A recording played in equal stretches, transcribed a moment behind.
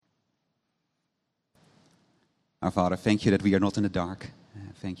Our Father, thank you that we are not in the dark.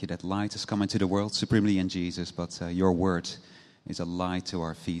 Thank you that light has come into the world, supremely in Jesus, but your word is a light to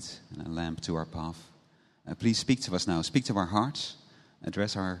our feet and a lamp to our path. Please speak to us now. Speak to our hearts.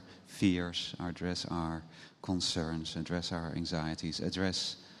 Address our fears, address our concerns, address our anxieties,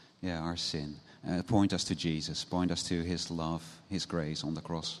 address our sin. Point us to Jesus. Point us to his love, his grace on the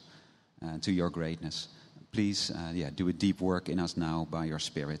cross, to your greatness. Please do a deep work in us now by your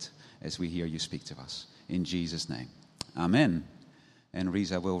Spirit as we hear you speak to us. In Jesus' name. Amen. And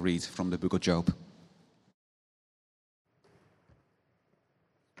Risa will read from the book of Job.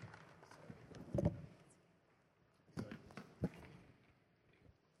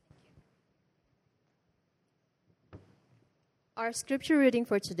 Our scripture reading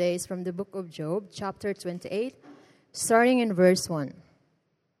for today is from the book of Job, chapter 28, starting in verse 1.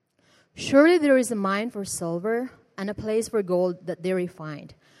 Surely there is a mine for silver and a place for gold that they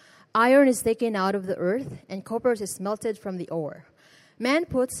refined. Iron is taken out of the earth, and copper is melted from the ore. Man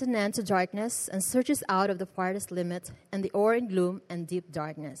puts an end to darkness and searches out of the farthest limit, and the ore in gloom and deep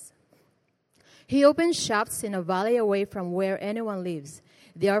darkness. He opens shafts in a valley away from where anyone lives.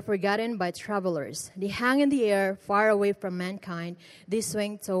 They are forgotten by travelers. They hang in the air, far away from mankind. They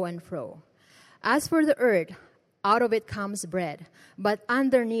swing to and fro. As for the earth, out of it comes bread, but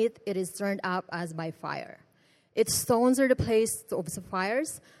underneath it is turned up as by fire. Its stones are the place of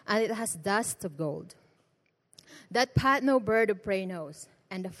sapphires, and it has dust of gold. That path no bird of prey knows,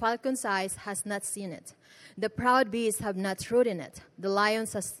 and the falcon's eyes has not seen it. The proud beasts have not trod in it. The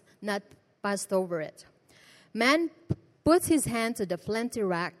lions has not passed over it. Man puts his hand to the flinty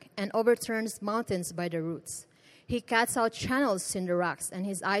rock and overturns mountains by the roots. He cuts out channels in the rocks, and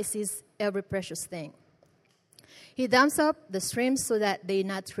his eye sees every precious thing. He dams up the streams so that they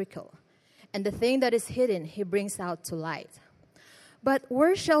not trickle, and the thing that is hidden he brings out to light. But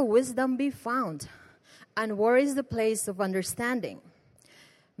where shall wisdom be found? And where is the place of understanding?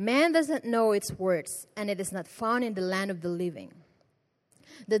 Man doesn't know its words, and it is not found in the land of the living.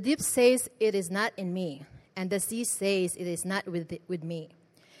 The deep says, it is not in me, and the sea says, it is not with me.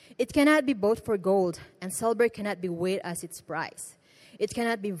 It cannot be bought for gold, and silver cannot be weighed as its price. It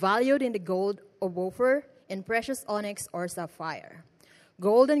cannot be valued in the gold of Ophir, in precious onyx or sapphire.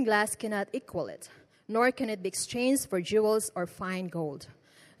 Gold and glass cannot equal it, nor can it be exchanged for jewels or fine gold.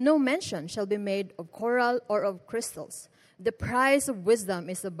 No mention shall be made of coral or of crystals. The price of wisdom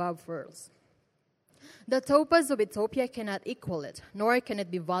is above pearls. The topaz of Ethiopia cannot equal it, nor can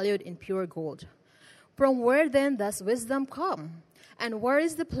it be valued in pure gold. From where then does wisdom come? And where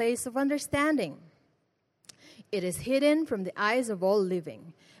is the place of understanding? It is hidden from the eyes of all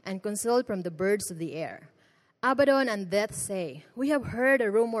living, and concealed from the birds of the air. Abaddon and Death say, we have heard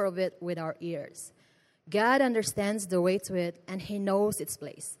a rumor of it with our ears. God understands the way to it, and he knows its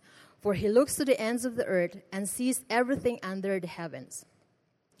place. For he looks to the ends of the earth and sees everything under the heavens.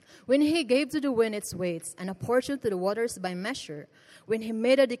 When he gave to the wind its weights, and a portion to the waters by measure, when he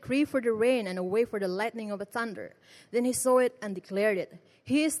made a decree for the rain and a way for the lightning of the thunder, then he saw it and declared it.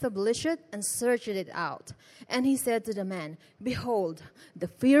 He established it and searched it out. And he said to the man, behold, the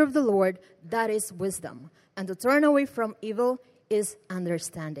fear of the Lord, that is wisdom, and to turn away from evil is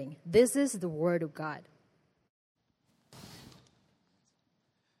understanding. This is the word of God.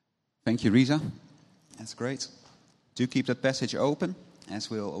 Thank you, Risa. That's great. Do keep that passage open as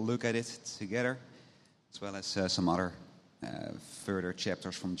we'll look at it together, as well as some other further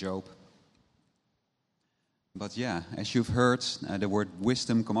chapters from Job. But as you've heard, the word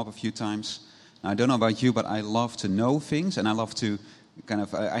wisdom come up a few times. Now, I don't know about you, but I love to know things, and I love to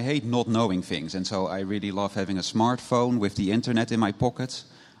I hate not knowing things, and so I really love having a smartphone with the internet in my pocket.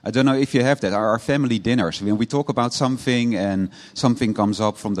 I don't know if you have that. Our family dinners, when we talk about something and something comes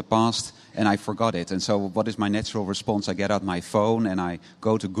up from the past and I forgot it. And so what is my natural response? I get out my phone and I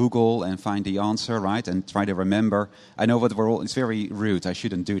go to Google and find the answer, right, and try to remember. I know what it's very rude. I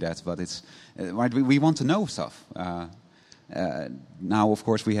shouldn't do that, but it's right. We want to know stuff. Now, of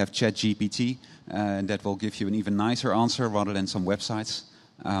course, we have ChatGPT, that will give you an even nicer answer rather than some websites.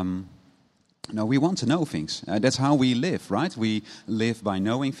 No, we want to know things. That's how we live, right? We live by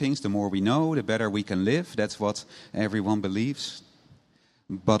knowing things. The more we know, the better we can live. That's what everyone believes.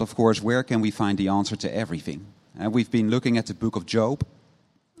 But, of course, where can we find the answer to everything? We've been looking at the book of Job.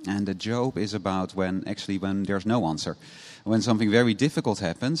 And the Job is about when there's no answer. When something very difficult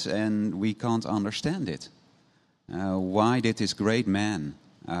happens and we can't understand it. Why did this great man,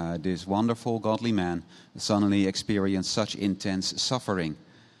 this wonderful, godly man, suddenly experience such intense suffering?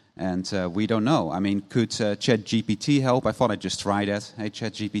 And we don't know. I mean, could ChatGPT help? I thought I'd just try that. Hey,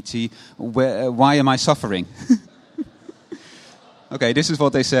 ChatGPT, why am I suffering? Okay, this is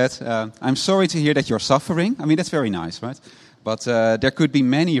what they said. I'm sorry to hear that you're suffering. I mean, that's very nice, right? But there could be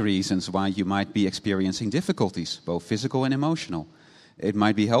many reasons why you might be experiencing difficulties, both physical and emotional. It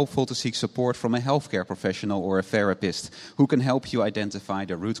might be helpful to seek support from a healthcare professional or a therapist who can help you identify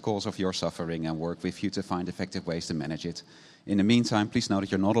the root cause of your suffering and work with you to find effective ways to manage it. In the meantime, please know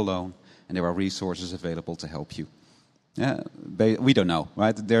that you're not alone and there are resources available to help you. We don't know,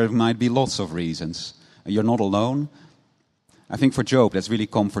 right? There might be lots of reasons. You're not alone. I think for Job, that's really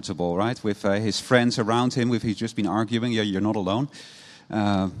comfortable, right? With his friends around him, with he's just been arguing, you're not alone.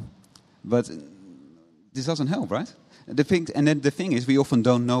 But this doesn't help, right? The thing is, we often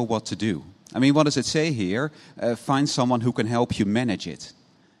don't know what to do. I mean, what does it say here? Find someone who can help you manage it.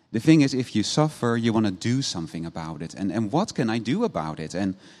 The thing is, if you suffer, you want to do something about it. And what can I do about it?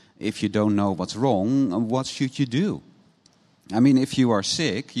 And if you don't know what's wrong, what should you do? I mean, if you are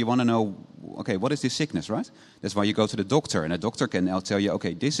sick, you want to know, okay, what is this sickness, right? That's why you go to the doctor, and a doctor can now tell you,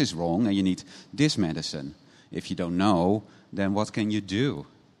 okay, this is wrong, and you need this medicine. If you don't know, then what can you do?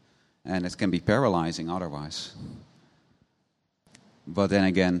 And it can be paralyzing otherwise. But then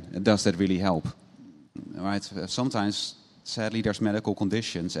again, does that really help? Right? Sometimes, sadly, there's medical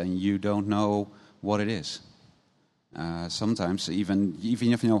conditions, and you don't know what it is. Sometimes, even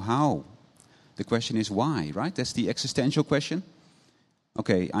if you know how. The question is why, right? That's the existential question.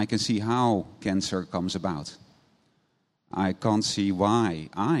 Okay, I can see how cancer comes about. I can't see why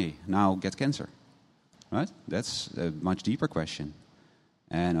I now get cancer, right? That's a much deeper question.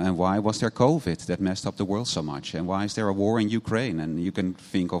 And why was there COVID that messed up the world so much? And why is there a war in Ukraine? And you can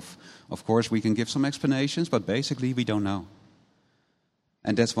think of course, we can give some explanations, but basically we don't know.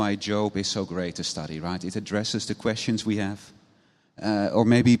 And that's why Job is so great to study, right? It addresses the questions we have. Or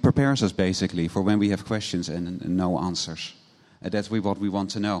maybe prepares us basically for when we have questions and no answers. That's what we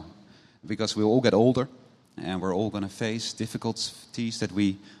want to know. Because we'll all get older and we're all going to face difficulties that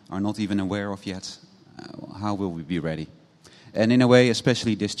we are not even aware of yet. How will we be ready? And in a way,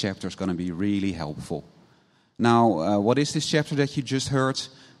 especially this chapter is going to be really helpful. Now, what is this chapter that you just heard?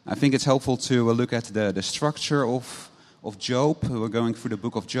 I think it's helpful to look at the structure of Job. We're going through the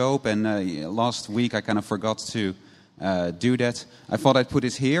book of Job, and last week I kind of forgot to do that. I thought I'd put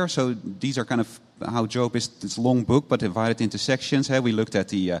it here. So these are kind of how Job is. It's a long book, but divided into sections. We looked at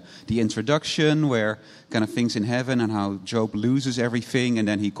the introduction, where kind of things in heaven and how Job loses everything, and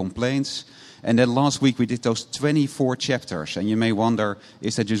then he complains. And then last week we did those 24 chapters. And you may wonder,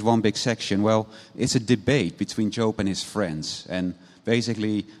 is that just one big section? Well, it's a debate between Job and his friends. And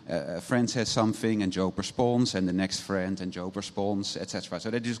basically, a friend says something and Job responds, and the next friend and Job responds, etc. So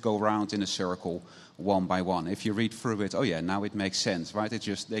they just go around in a circle one by one. If you read through it, oh yeah, now it makes sense, right?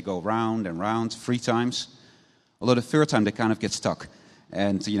 They go round and round 3 times. Although the third time they kind of get stuck.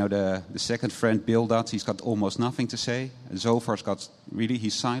 And, the second friend, Bildad, he's got almost nothing to say. Zophar's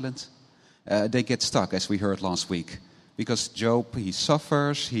he's silent. They get stuck, as we heard last week. Because Job, he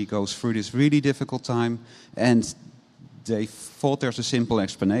suffers, he goes through this really difficult time, and they thought there's a simple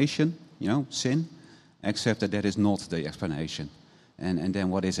explanation, sin, except that is not the explanation. And then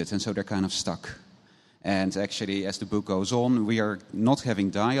what is it? And so they're kind of stuck. And actually, as the book goes on, we are not having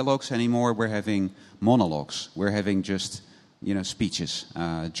dialogues anymore, we're having monologues. We're having just, speeches.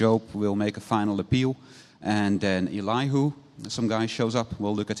 Job will make a final appeal, and then Elihu, some guy shows up.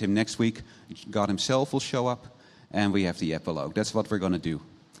 We'll look at him next week. God himself will show up, and we have the epilogue. That's what we're going to do.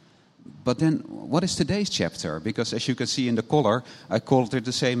 But then, what is today's chapter? Because as you can see in the color, I called it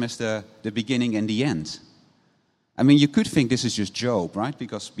the same as the beginning and the end. I mean, you could think this is just Job, right?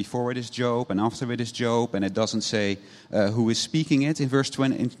 Because before it is Job, and after it is Job, and it doesn't say who is speaking it in verse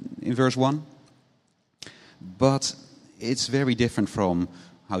 20, in verse 1. But it's very different from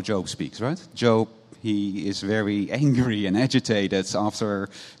how Job speaks, right? Job, he is very angry and agitated after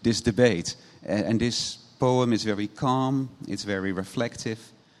this debate. And this poem is very calm, it's very reflective.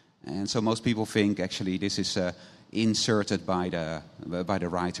 And so most people think, actually, this is inserted by the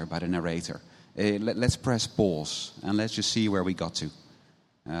writer, by the narrator. Let's press pause, and let's just see where we got to.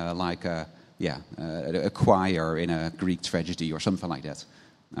 Like a choir in a Greek tragedy or something like that.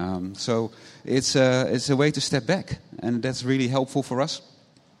 So it's a way to step back, and that's really helpful for us.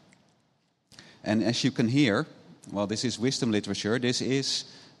 And as you can hear, well, this is wisdom literature.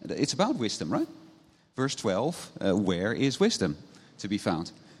 It's about wisdom, right? Verse 12, where is wisdom to be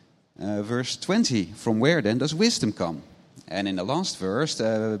found? Verse 20, from where then does wisdom come? And in the last verse,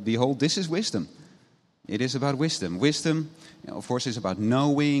 behold, this is wisdom. It is about wisdom. Wisdom, of course, is about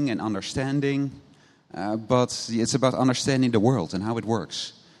knowing and understanding, but it's about understanding the world and how it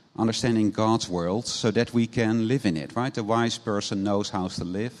works. Understanding God's world so that we can live in it, right? The wise person knows how to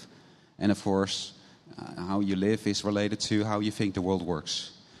live. And of course, How you live is related to how you think the world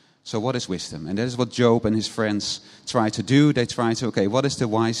works. So what is wisdom? And that is what Job and his friends try to do. They try to, okay, what is the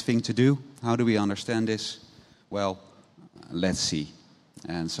wise thing to do? How do we understand this? Well, let's see.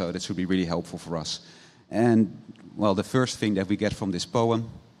 And so that should be really helpful for us. And, well, the first thing that we get from this poem,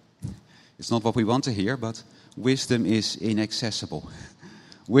 it's not what we want to hear, but wisdom is inaccessible.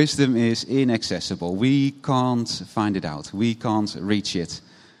 Wisdom is inaccessible. We can't find it out. We can't reach it.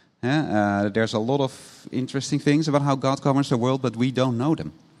 There's a lot of interesting things about how God governs the world, but we don't know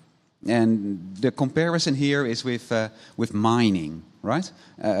them. And the comparison here is with mining, right?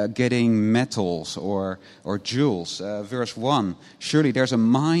 Getting metals or jewels. Verse 1, surely there's a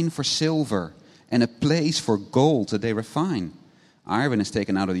mine for silver and a place for gold that they refine. Iron is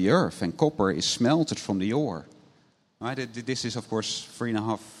taken out of the earth and copper is smelted from the ore. Right? This is, of course,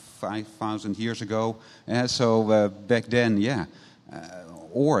 3,500 years ago. So back then,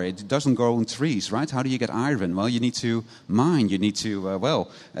 ore, it doesn't grow on trees, right? How do you get iron? Well, you need to mine. You need to,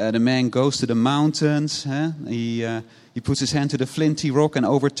 the man goes to the mountains. He puts his hand to the flinty rock and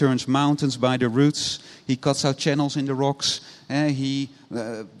overturns mountains by the roots. He cuts out channels in the rocks. You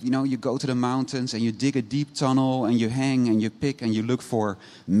go to the mountains and you dig a deep tunnel and you hang and you pick and you look for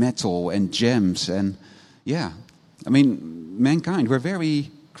metal and gems. And mankind, we're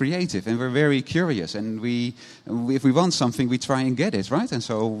very creative and we're very curious, and if we want something, we try and get it, right? And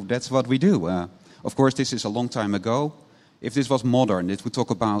so that's what we do. Of course, this is a long time ago. If this was modern, it would talk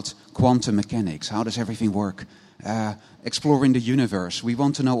about quantum mechanics. How does everything work? Exploring the universe. We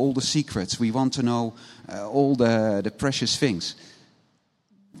want to know all the secrets. We want to know all the precious things.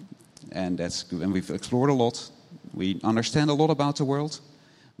 And that's good. And we've explored a lot. We understand a lot about the world.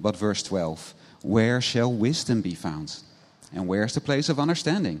 But verse 12, where shall wisdom be found? And where's the place of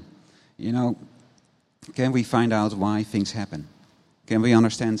understanding? Can we find out why things happen? Can we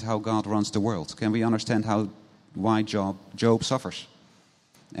understand how God runs the world? Can we understand why Job suffers?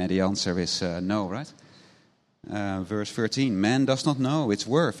 And the answer is no, right? Verse 13, man does not know its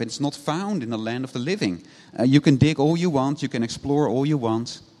worth. It's not found in the land of the living. You can dig all you want. You can explore all you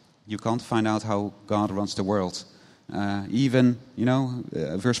want. You can't find out how God runs the world.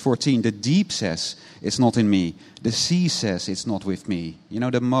 Verse 14, the deep says, it's not in me. The sea says, it's not with me.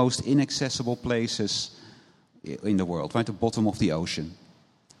 The most inaccessible places in the world, right? The bottom of the ocean.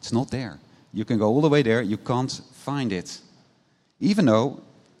 It's not there. You can go all the way there. You can't find it. Even though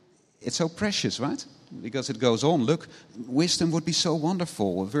it's so precious, right? Because it goes on. Look, wisdom would be so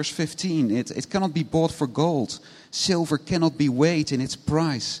wonderful. Verse 15, it cannot be bought for gold. Silver cannot be weighed in its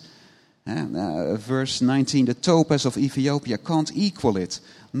price. Verse 19, the topaz of Ethiopia can't equal it,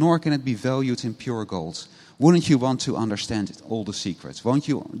 nor can it be valued in pure gold. Wouldn't you want to understand all the secrets? Wouldn't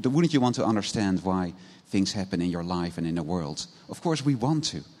you want to understand why things happen in your life and in the world? Of course we want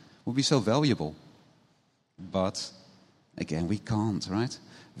to. It would be so valuable. But, again, we can't, right?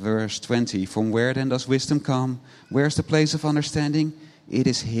 Verse 20, from where then does wisdom come? Where's the place of understanding? It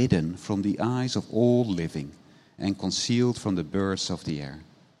is hidden from the eyes of all living and concealed from the birds of the air.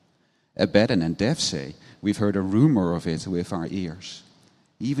 Abaddon and deaf say, we've heard a rumor of it with our ears.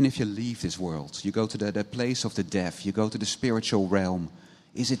 Even if you leave this world, you go to the place of the deaf, you go to the spiritual realm,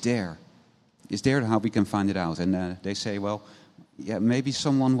 is it there? Is there how we can find it out? And they say, well, yeah, maybe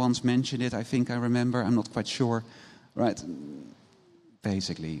someone once mentioned it, I think I remember, I'm not quite sure. Right?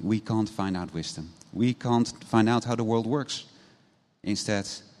 Basically, we can't find out wisdom. We can't find out how the world works. Instead,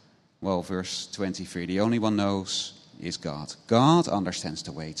 verse 23, the only one knows is God. God understands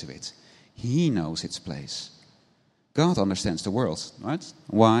the way to it. He knows its place. God understands the world, right?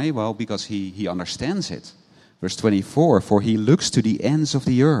 Why? Well, because he understands it. Verse 24, for he looks to the ends of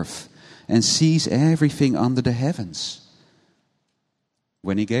the earth and sees everything under the heavens.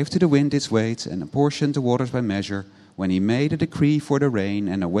 When he gave to the wind its weight and apportioned the waters by measure, when he made a decree for the rain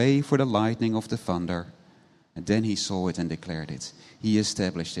and a way for the lightning of the thunder, and then he saw it and declared it. He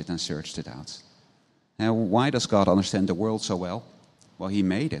established it and searched it out. Now, why does God understand the world so well? Well, he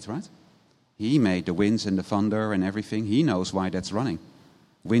made it, right? He made the winds and the thunder and everything. He knows why that's running.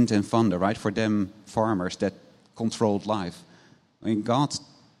 Wind and thunder, right? For them farmers that controlled life. I mean, God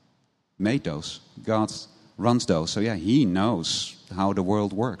made those. God runs those. So yeah, he knows how the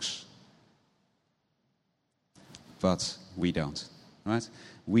world works. But we don't, right?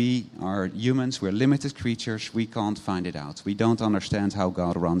 We are humans. We're limited creatures. We can't find it out. We don't understand how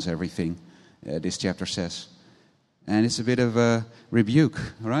God runs everything, this chapter says. And it's a bit of a rebuke,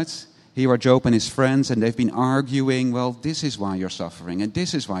 right? Here are Job and his friends, and they've been arguing, well, this is why you're suffering, and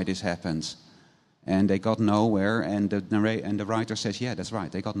this is why this happens. And they got nowhere, and the writer says, yeah, that's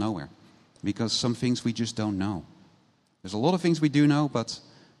right, they got nowhere. Because some things we just don't know. There's a lot of things we do know, but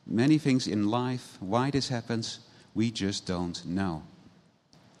Many things in life, why this happens, we just don't know.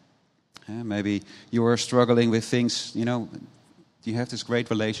 Maybe you are struggling with things, you have this great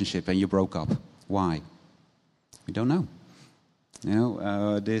relationship and you broke up. Why? We don't know.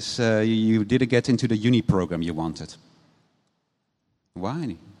 You didn't get into the uni program you wanted.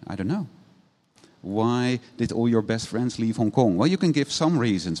 Why? I don't know. Why did all your best friends leave Hong Kong? Well, you can give some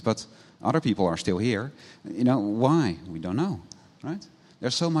reasons, but other people are still here. Why? We don't know, right?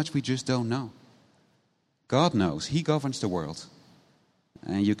 There's so much we just don't know. God knows. He governs the world.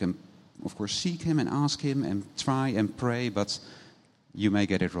 And you can, of course, seek Him and ask Him and try and pray, but you may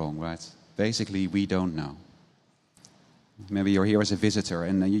get it wrong, right? Basically, we don't know. Maybe you're here as a visitor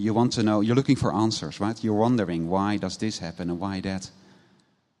and you want to know, you're looking for answers, right? You're wondering, why does this happen and why that?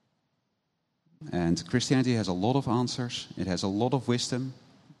 And Christianity has a lot of answers. It has a lot of wisdom,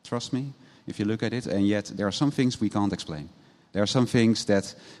 trust me, if you look at it. And yet, there are some things we can't explain. There are some things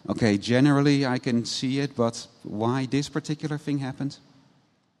that, okay, generally I can see it, but why this particular thing happened?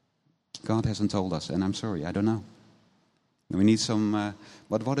 God hasn't told us, and I'm sorry, I don't know. We need some,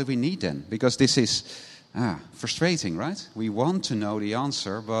 but what do we need then? Because this is frustrating, right? We want to know the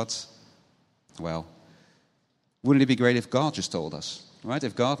answer, but, well, wouldn't it be great if God just told us, right?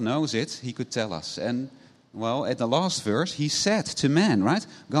 If God knows it, He could tell us. And, well, at the last verse, He said to man, right?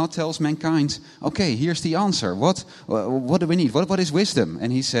 God tells mankind, okay, here's the answer. What do we need? What is wisdom?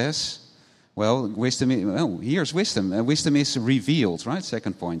 And He says, well, here's wisdom. Wisdom is revealed, right?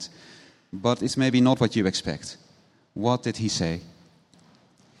 Second point. But it's maybe not what you expect. What did He say?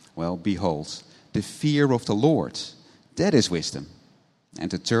 Well, behold, the fear of the Lord, that is wisdom. And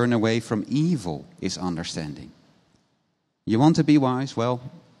to turn away from evil is understanding. You want to be wise? Well,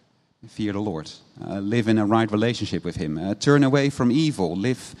 fear the Lord. Live in a right relationship with Him. Turn away from evil.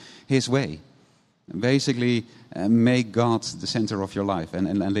 Live His way. Basically, make God the center of your life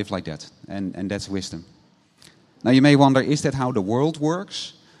and live like that. And that's wisdom. Now, you may wonder, is that how the world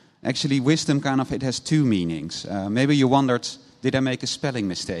works? Actually, wisdom it has two meanings. Maybe you wondered, did I make a spelling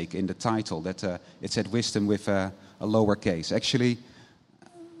mistake in the title that it said wisdom with a lowercase? Actually,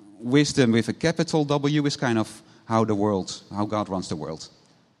 wisdom with a capital W is how God runs the world.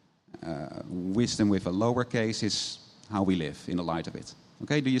 Wisdom with a lowercase is how we live in the light of it.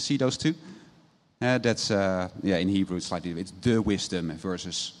 Okay, do you see those two? That's in Hebrew it's slightly, it's the wisdom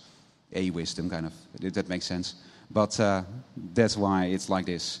versus a wisdom that makes sense. But that's why it's like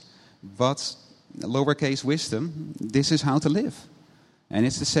this. But lowercase wisdom, this is how to live. And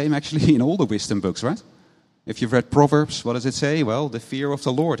it's the same actually in all the wisdom books, right? If you've read Proverbs, what does it say? Well, the fear of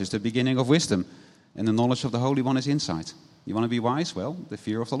the Lord is the beginning of wisdom. And the knowledge of the Holy One is insight. You want to be wise? Well, the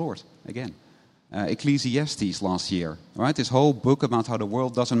fear of the Lord, again. Ecclesiastes last year, right? This whole book about how the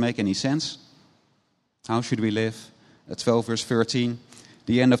world doesn't make any sense. How should we live? 12 verse 13.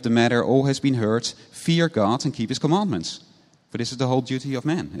 The end of the matter, all has been heard. Fear God and keep His commandments. For this is the whole duty of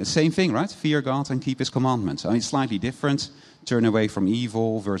man. It's the same thing, right? Fear God and keep His commandments. It's slightly different. Turn away from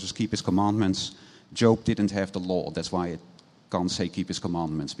evil versus keep His commandments. Job didn't have the law. That's why it can't say keep His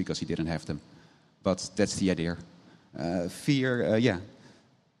commandments, because he didn't have them. But that's the idea.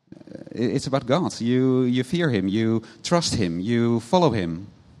 It's about God. You fear Him. You trust Him. You follow Him.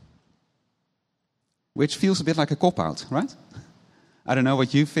 Which feels a bit like a cop-out, right? I don't know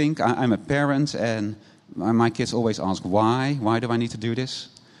what you think. I'm a parent, and my kids always ask, why? Why do I need to do this?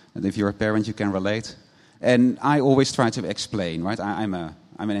 And if you're a parent, you can relate. And I always try to explain, right? I'm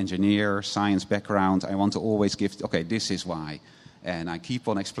an engineer, science background. I want to always give, okay, this is why. And I keep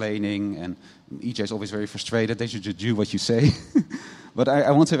on explaining, and EJ is always very frustrated. They should just do what you say. But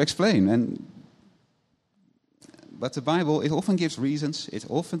I want to explain. But the Bible, it often gives reasons. It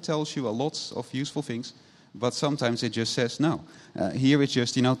often tells you a lot of useful things. But sometimes it just says, no. Here it's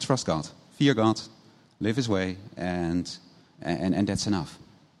just, trust God. Fear God. Live His way. And that's enough.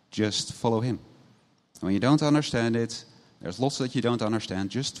 Just follow Him. When you don't understand it, there's lots that you don't understand.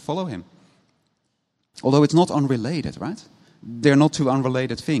 Just follow Him. Although it's not unrelated, right? They're not two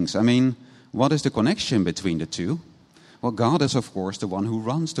unrelated things. What is the connection between the two? Well, God is, of course, the one who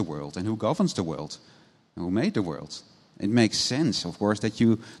runs the world and who governs the world, and who made the world. It makes sense, of course, that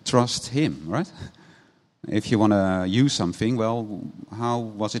you trust Him, right? If you want to use something, well, how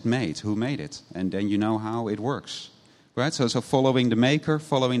was it made? Who made it? And then you know how it works, right? So following the Maker,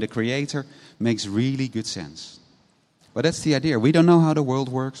 following the Creator, makes really good sense. But that's the idea. We don't know how the world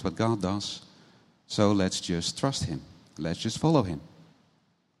works, but God does. So let's just trust Him. Let's just follow Him.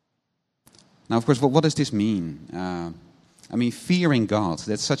 Now, of course, what does this mean? Fearing God,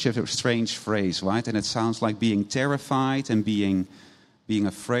 that's such a strange phrase, right? And it sounds like being terrified and being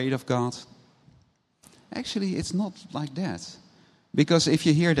afraid of God. Actually, it's not like that. Because if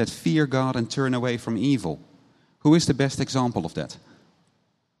you hear that, fear God and turn away from evil, who is the best example of that?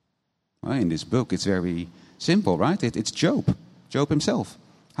 Well, in this book, it's very simple, right? It's Job himself.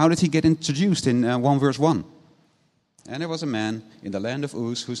 How did he get introduced in 1 verse 1? And there was a man in the land of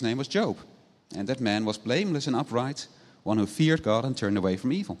Uz whose name was Job. And that man was blameless and upright, one who feared God and turned away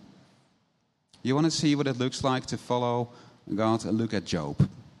from evil. You want to see what it looks like to follow God? Look at Job.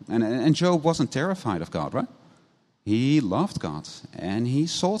 And Job wasn't terrified of God, right? He loved God and he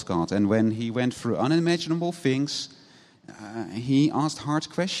sought God. And when he went through unimaginable things, he asked hard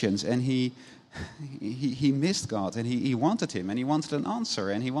questions and he missed God and he wanted him and he wanted an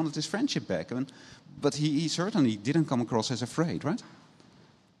answer and he wanted his friendship back. But he certainly didn't come across as afraid, right?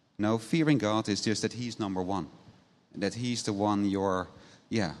 No, fearing God is just that he's number one. That he's the one who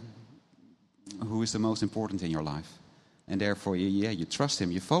is the most important in your life. And therefore, you trust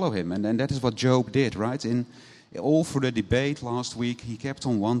him, you follow him. And that is what Job did, right? All through the debate last week, he kept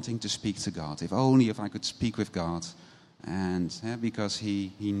on wanting to speak to God. If I could speak with God. And because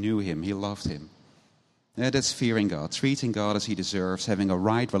he knew him, he loved him. That's fearing God, treating God as he deserves, having a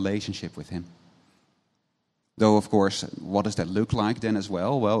right relationship with him. Though, of course, what does that look like then as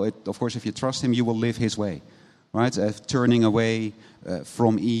well? Well, of course, if you trust him, you will live his way. Right? Turning away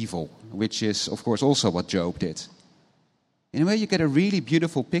from evil, which is, of course, also what Job did. In a way, you get a really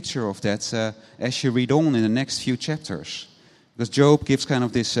beautiful picture of that as you read on in the next few chapters. Because Job gives kind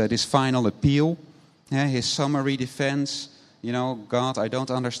of this final appeal, his summary defense. God, I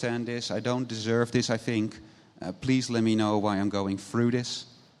don't understand this. I don't deserve this, I think. Please let me know why I'm going through this.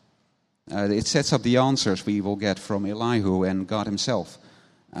 It sets up the answers we will get from Elihu and God himself.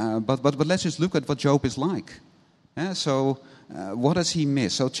 But let's just look at what Job is like. So what does he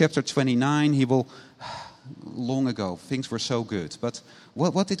miss? So chapter 29, he will... Long ago, things were so good. But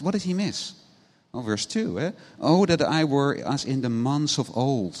what did he miss? Oh, verse 2. Oh, that I were as in the months of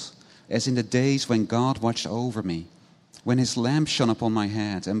old, as in the days when God watched over me, when his lamp shone upon my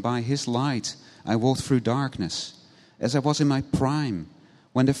head, and by his light I walked through darkness, as I was in my prime,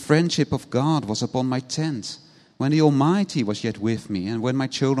 when the friendship of God was upon my tent, when the Almighty was yet with me, and when my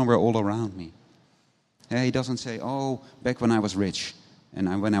children were all around me. He doesn't say, back when I was rich.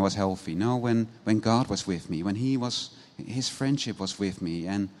 And when I was healthy, no, when God was with me, when his friendship was with me,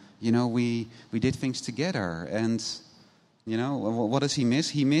 and we did things together, and what does he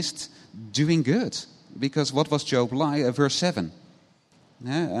miss? He missed doing good, because what was Job like? Verse 7.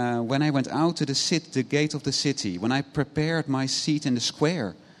 When I went out to the gate of the city, when I prepared my seat in the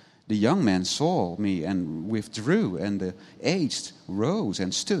square, the young men saw me and withdrew, and the aged rose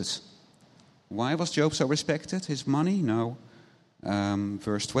and stood. Why was Job so respected? His money? No.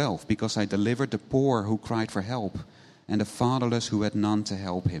 Verse 12, because I delivered the poor who cried for help, and the fatherless who had none to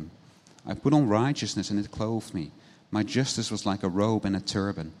help him. I put on righteousness, and it clothed me. My justice was like a robe and a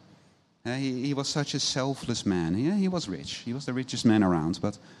turban. He was such a selfless man. He was rich. He was the richest man around,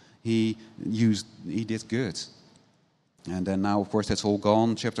 but he did good. And then now, of course, that's all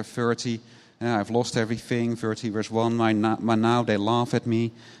gone. Chapter 30, I've lost everything. 30, verse 1, now they laugh at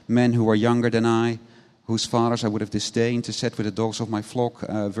me, men who are younger than I, whose fathers I would have disdained to set with the dogs of my flock.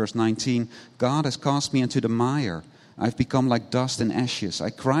 Verse 19, God has cast me into the mire. I've become like dust and ashes.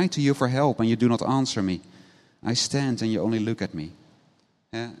 I cry to you for help, and you do not answer me. I stand, and you only look at me.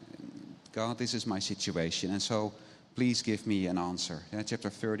 God, this is my situation, and so please give me an answer. Chapter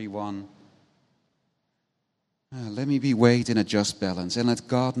 31, let me be weighed in a just balance, and let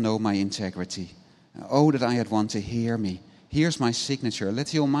God know my integrity. Oh, that I had one to hear me. Here's my signature. Let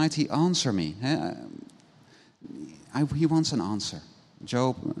the Almighty answer me. He wants an answer.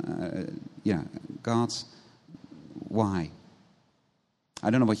 Job, God, why? I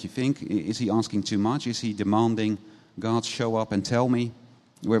don't know what you think. Is he asking too much? Is he demanding God show up and tell me?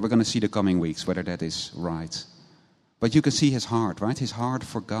 We're going to see the coming weeks whether that is right. But you can see his heart, right? His heart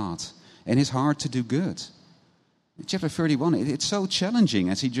for God and his heart to do good. In chapter 31, it's so challenging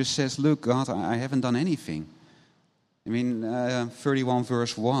as he just says, look, God, I haven't done anything. 31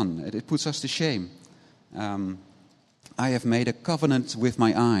 verse 1, it puts us to shame. I have made a covenant with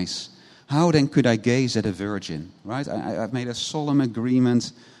my eyes. How then could I gaze at a virgin? Right? I've made a solemn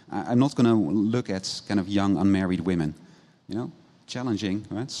agreement. I'm not going to look at kind of young unmarried women. Challenging.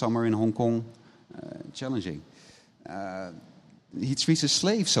 Right? Summer in Hong Kong, challenging. He treats his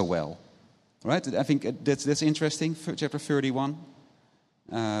slaves so well. Right? I think that's interesting. Chapter 31,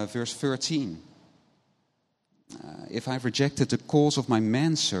 verse 13. If I've rejected the cause of my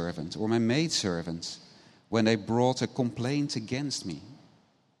manservant or my maidservant when they brought a complaint against me,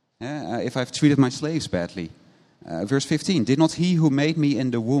 if I've treated my slaves badly. Verse 15, did not he who made me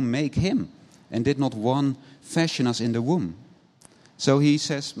in the womb make him? And did not one fashion us in the womb? So he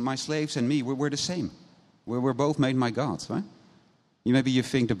says, my slaves and me, we're the same. We're both made by God, right? Maybe you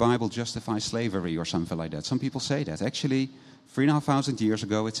think the Bible justifies slavery or something like that. Some people say that. Actually, 3,500 years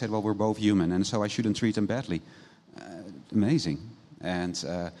ago, it said, well, we're both human, and so I shouldn't treat them badly. Amazing. And,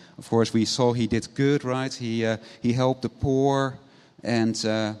 of course, we saw he did good, right? He helped the poor, and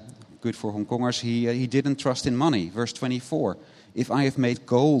good for Hong Kongers. He didn't trust in money. Verse 24, if I have made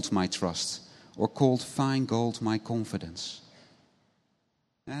gold my trust, or called fine gold my confidence.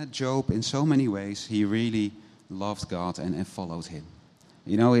 Job, in so many ways, he really loved God and followed him.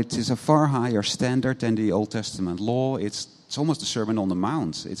 It is a far higher standard than the Old Testament law. It's almost the Sermon on the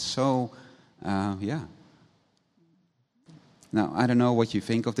Mount. It's so, Now, I don't know what you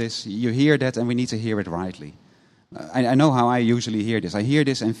think of this. You hear that, and we need to hear it rightly. I know how I usually hear this. I hear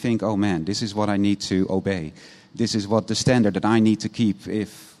this and think, oh man, this is what I need to obey. This is what the standard that I need to keep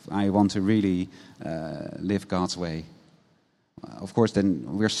if I want to really live God's way. Of course, then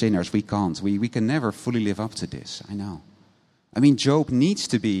we're sinners. We can't. We can never fully live up to this. I know. I mean, Job needs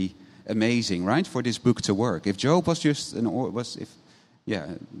to be amazing, right, for this book to work. If Job was just no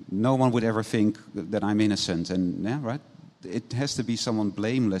one would ever think that I'm innocent, and right. It has to be someone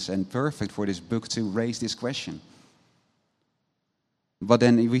blameless and perfect for this book to raise this question. But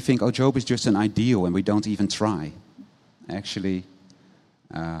then we think, oh, Job is just an ideal, and we don't even try. Actually,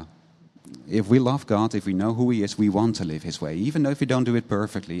 if we love God, if we know who He is, we want to live His way. Even though if we don't do it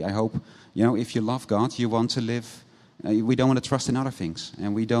perfectly, I hope, if you love God, you want to live. We don't want to trust in other things,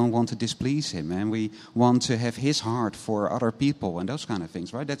 and we don't want to displease Him, and we want to have His heart for other people and those kind of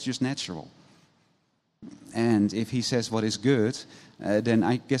things, right? That's just natural. And if He says what is good, then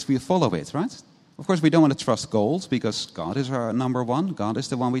I guess we follow it, right? Of course, we don't want to trust gold, because God is our number one. God is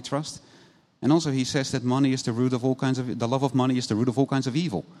the one we trust. And also He says that money is the root of all kinds of... The love of money is the root of all kinds of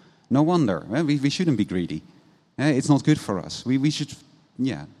evil. No wonder. We shouldn't be greedy. It's not good for us. We should...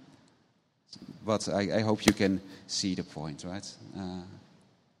 But I hope you can see the point, right?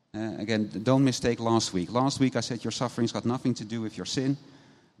 Again, don't mistake last week. Last week I said your suffering's got nothing to do with your sin.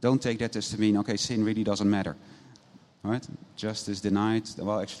 Don't take that as to mean, okay, sin really doesn't matter. Right? Justice denied,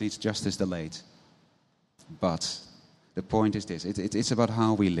 well, actually it's justice delayed. But the point is this, it's about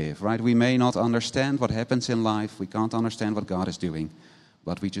how we live, right? We may not understand what happens in life, we can't understand what God is doing,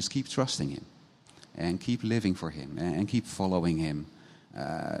 but we just keep trusting Him, and keep living for Him, and keep following Him,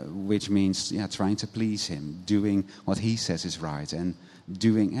 which means trying to please Him, doing what He says is right, and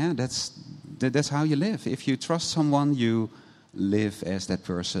doing, that's how you live. If you trust someone, you live as that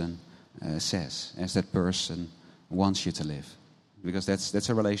person says, as that person wants you to live. Because that's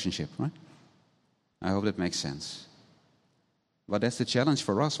a relationship, right? I hope that makes sense. But that's the challenge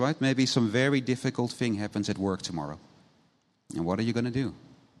for us, right? Maybe some very difficult thing happens at work tomorrow. And what are you going to do?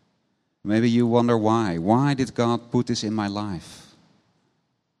 Maybe you wonder why. Why did God put this in my life?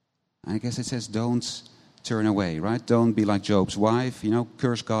 I guess it says don't turn away, right? Don't be like Job's wife,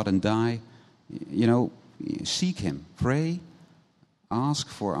 curse God and die. Seek Him, pray, ask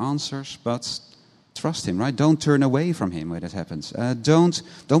for answers, but trust Him, right? Don't turn away from Him when that happens.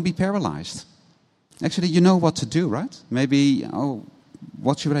 Don't be paralyzed. Actually, you know what to do, right? Maybe,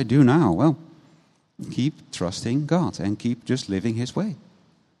 what should I do now? Well, keep trusting God and keep just living His way.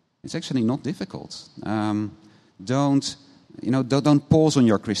 It's actually not difficult. Don't pause on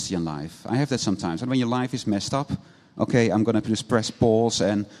your Christian life. I have that sometimes. And when your life is messed up, okay, I'm going to just press pause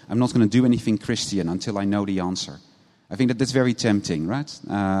and I'm not going to do anything Christian until I know the answer. I think that's very tempting, right?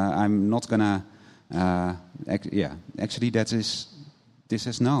 I'm not going to... actually this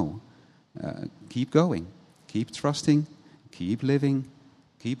is no. Keep going. Keep trusting. Keep living.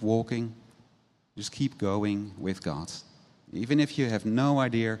 Keep walking. Just keep going with God. Even if you have no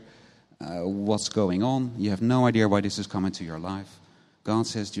idea what's going on, you have no idea why this is coming to your life, God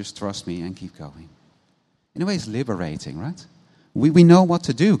says, just trust me and keep going. In a way, it's liberating, right? We know what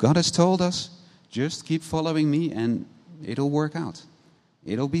to do. God has told us, just keep following me and it'll work out.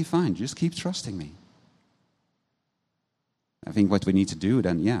 It'll be fine. Just keep trusting me. I think what we need to do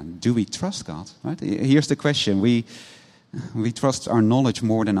then, do we trust God? Right? Here's the question. We trust our knowledge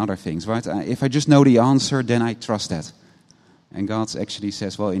more than other things, right? If I just know the answer, then I trust that. And God actually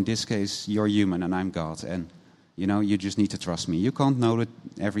says, well, in this case, you're human and I'm God. And, you just need to trust me. You can't know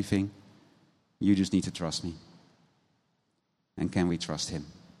everything. You just need to trust me. And can we trust Him?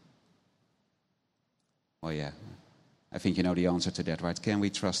 Well, yeah. I think you know the answer to that, right? Can we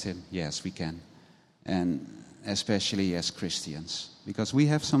trust Him? Yes, we can. And especially as Christians. Because we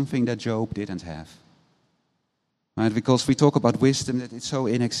have something that Job didn't have. Right? Because we talk about wisdom, that it's so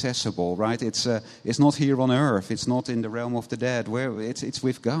inaccessible, right? It's not here on earth. It's not in the realm of the dead. Where it's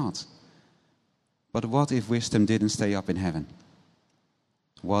with God. But what if wisdom didn't stay up in heaven?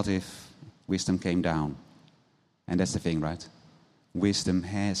 What if wisdom came down? And that's the thing, right? Wisdom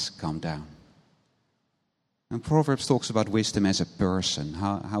has come down. And Proverbs talks about wisdom as a person,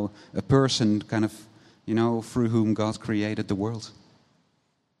 how a person kind of, through whom God created the world.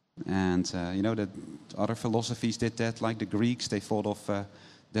 And, that other philosophies did that, like the Greeks. They thought of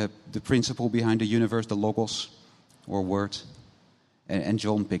the principle behind the universe, the logos, or word. And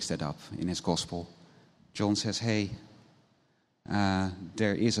John picks that up in his gospel. John says, hey,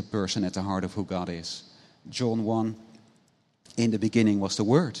 there is a person at the heart of who God is. John 1, in the beginning was the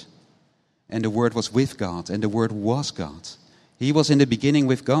Word. And the Word was with God, and the Word was God. He was in the beginning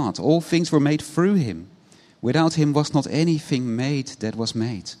with God. All things were made through him. Without him was not anything made that was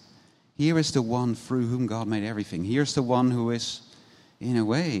made. Here is the one through whom God made everything. Here's the one who is, in a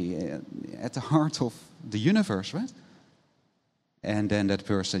way, at the heart of the universe, right? And then that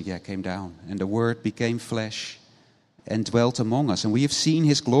person, came down. And the Word became flesh and dwelt among us. And we have seen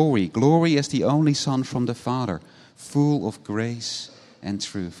his glory. Glory as the only Son from the Father, full of grace and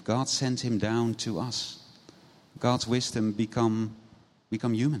truth. God sent him down to us. God's wisdom become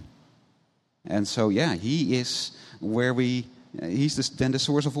human. And so, he is where he's then the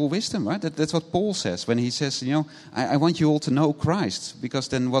source of all wisdom, right? That's what Paul says when he says, I want you all to know Christ. Because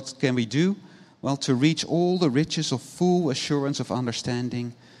then what can we do? Well, to reach all the riches of full assurance of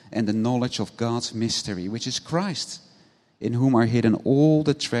understanding and the knowledge of God's mystery, which is Christ, in whom are hidden all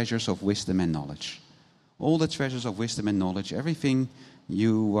the treasures of wisdom and knowledge. All the treasures of wisdom and knowledge, everything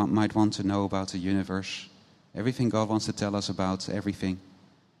you might want to know about the universe, everything God wants to tell us about everything,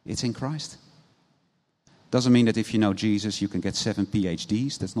 it's in Christ. Doesn't mean that if you know Jesus, you can get 7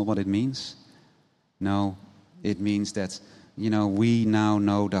 PhDs. That's not what it means. No, it means that, we now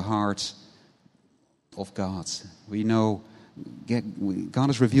know the heart of God. We know God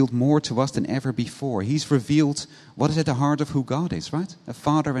has revealed more to us than ever before. He's revealed what is at the heart of who God is, right? A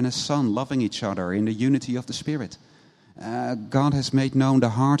father and a son loving each other in the unity of the Spirit. God has made known the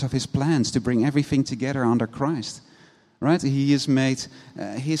heart of his plans to bring everything together under Christ. Right? He has made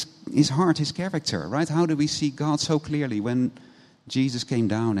his heart, his character. Right? How do we see God so clearly when Jesus came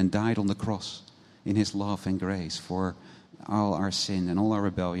down and died on the cross in his love and grace for all our sin and all our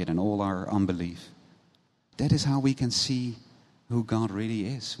rebellion and all our unbelief? That is how we can see who God really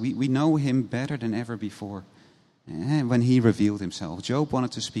is. We know him better than ever before. And when he revealed himself, Job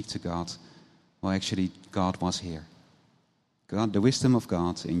wanted to speak to God. Well, actually, God was here. God, the wisdom of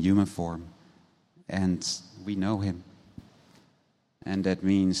God in human form. And we know him. And that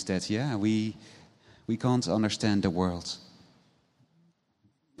means that, we can't understand the world.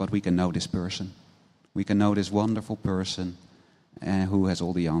 But we can know this person. We can know this wonderful person who has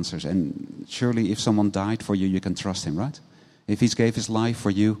all the answers. And surely if someone died for you, you can trust him, right? If he gave his life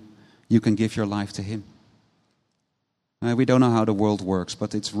for you, you can give your life to him. We don't know how the world works,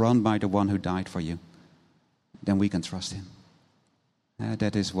 but it's run by the one who died for you. Then we can trust him.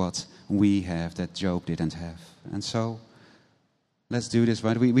 That is what we have that Job didn't have. And so, let's do this,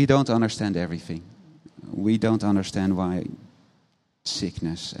 right? We don't understand everything. We don't understand why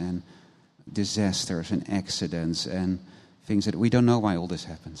sickness and disasters and accidents and things that we don't know why all this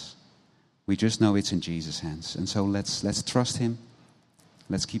happens. We just know it's in Jesus' hands. And so let's trust him.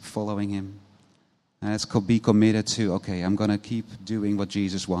 Let's keep following him. And let's be committed to, okay, I'm going to keep doing what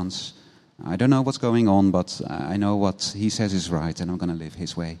Jesus wants. I don't know what's going on, but I know what he says is right, and I'm going to live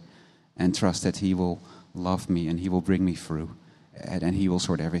his way. And trust that he will love me and he will bring me through. And he will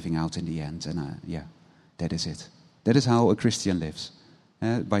sort everything out in the end. And that is it. That is how a Christian lives.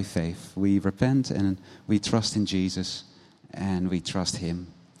 By faith. We repent and we trust in Jesus. And we trust him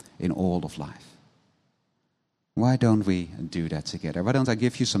in all of life. Why don't we do that together? Why don't I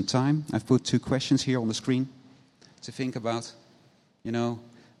give you some time? I've put 2 questions here on the screen to think about.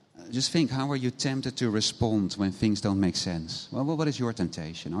 Just think, how are you tempted to respond when things don't make sense? Well, what is your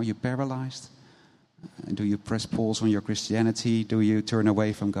temptation? Are you paralyzed? Do you press pause on your Christianity? Do you turn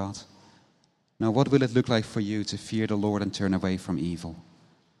away from God? Now, what will it look like for you to fear the Lord and turn away from evil?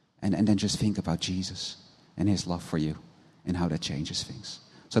 And then just think about Jesus and his love for you and how that changes things.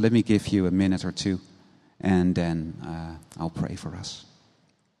 So let me give you a minute or 2, and then I'll pray for us.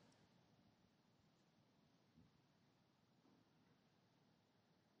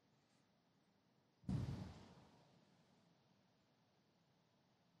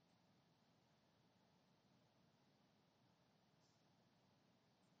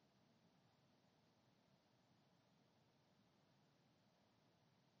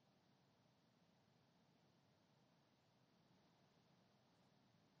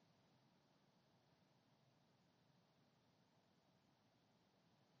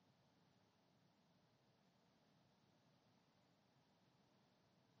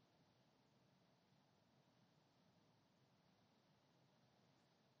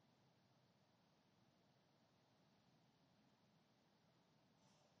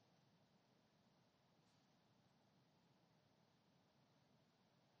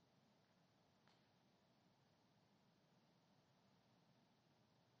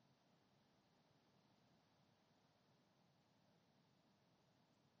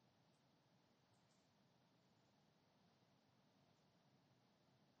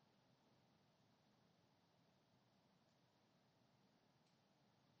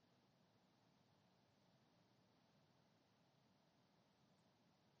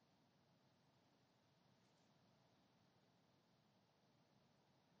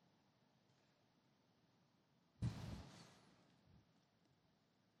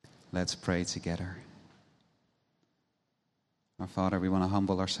 Let's pray together. Our Father, we want to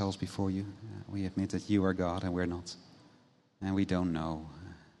humble ourselves before you. We admit that you are God and we're not. And we don't know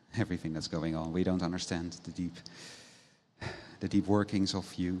everything that's going on. We don't understand the deep workings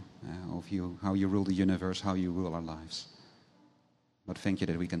of you, how you rule the universe, how you rule our lives. But thank you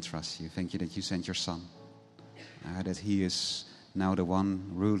that we can trust you. Thank you that you sent your Son, that he is now the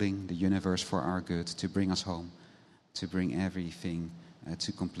one ruling the universe for our good, to bring us home, to bring everything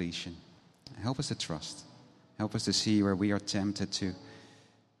to completion. Help us to trust. Help us to see where we are tempted to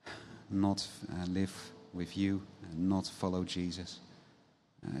not live with you, not follow Jesus.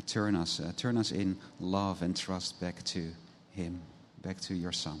 Turn us in love and trust back to him, back to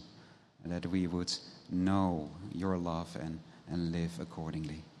your Son, that we would know your love and live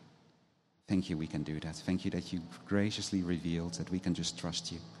accordingly. Thank you we can do that. Thank you that you graciously revealed that we can just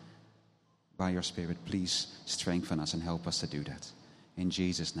trust you. By your Spirit, please strengthen us and help us to do that. In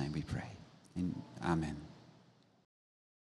Jesus' name we pray. Amen.